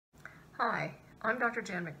Hi, I'm Dr.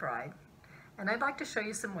 Jan McBride, and I'd like to show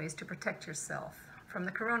you some ways to protect yourself from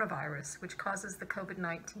the coronavirus, which causes the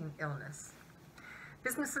COVID-19 illness.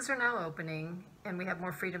 Businesses are now opening, and we have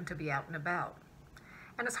more freedom to be out and about.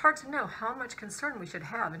 And it's hard to know how much concern we should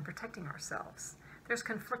have in protecting ourselves. There's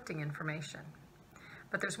conflicting information.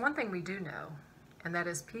 But there's one thing we do know, and that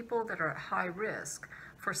is people that are at high risk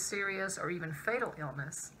for serious or even fatal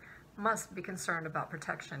illness must be concerned about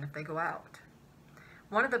protection if they go out.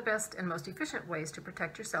 One of the best and most efficient ways to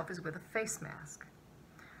protect yourself is with a face mask.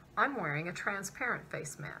 I'm wearing a transparent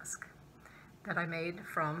face mask that I made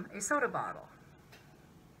from a soda bottle.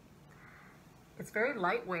 It's very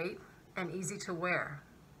lightweight and easy to wear,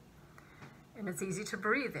 and it's easy to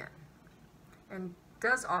breathe in, and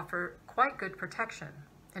does offer quite good protection.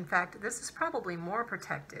 In fact, this is probably more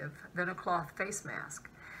protective than a cloth face mask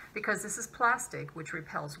because this is plastic which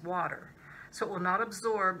repels water, so it will not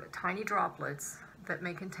absorb tiny droplets that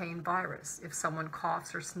may contain virus if someone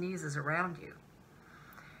coughs or sneezes around you.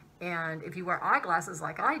 And if you wear eyeglasses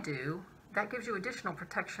like I do, that gives you additional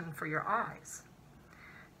protection for your eyes.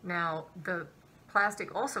 Now, the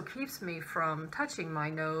plastic also keeps me from touching my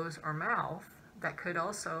nose or mouth that could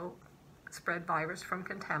also spread virus from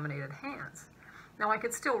contaminated hands. Now, I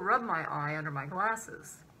could still rub my eye under my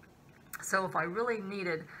glasses. So if I really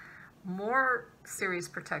needed more serious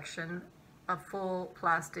protection, a full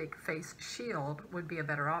plastic face shield would be a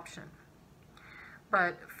better option.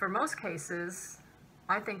 But for most cases,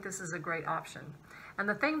 I think this is a great option. And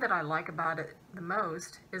the thing that I like about it the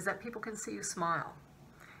most is that people can see you smile.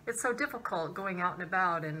 It's so difficult going out and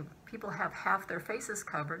about and people have half their faces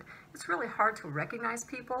covered. It's really hard to recognize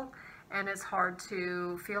people, and it's hard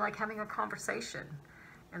to feel like having a conversation.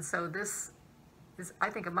 And so this is, I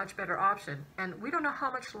think, a much better option. And we don't know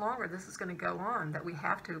how much longer this is going to go on, that we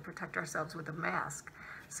have to protect ourselves with a mask.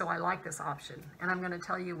 So I like this option. And I'm going to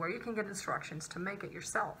tell you where you can get instructions to make it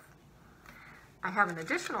yourself. I have an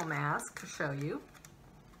additional mask to show you.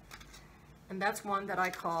 And that's one that I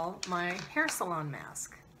call my hair salon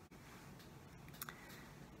mask.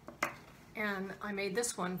 And I made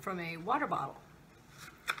this one from a water bottle.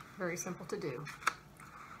 Very simple to do.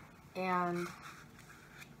 And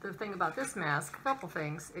the thing about this mask, a couple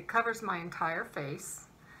things. It covers my entire face,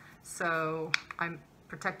 so I'm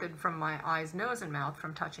protected from my eyes, nose, and mouth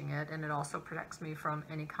from touching it, and it also protects me from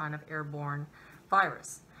any kind of airborne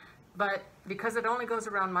virus. But because it only goes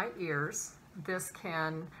around my ears, this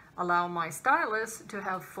can allow my stylist to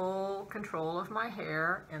have full control of my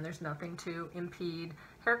hair, and there's nothing to impede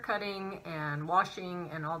hair cutting and washing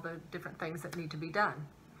and all the different things that need to be done.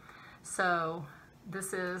 So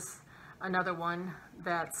this is another one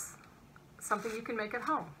that's something you can make at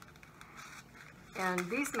home. And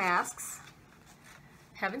these masks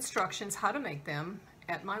have instructions how to make them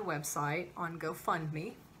at my website on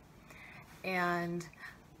GoFundMe. And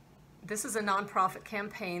this is a nonprofit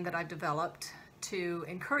campaign that I've developed to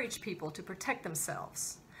encourage people to protect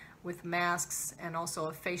themselves with masks and also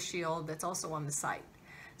a face shield that's also on the site.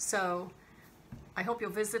 So I hope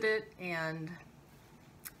you'll visit it and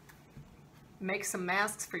make some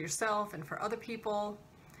masks for yourself and for other people.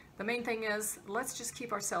 The main thing is, let's just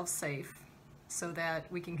keep ourselves safe so that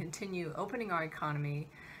we can continue opening our economy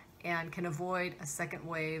and can avoid a second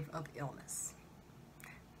wave of illness.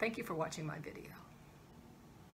 Thank you for watching my video.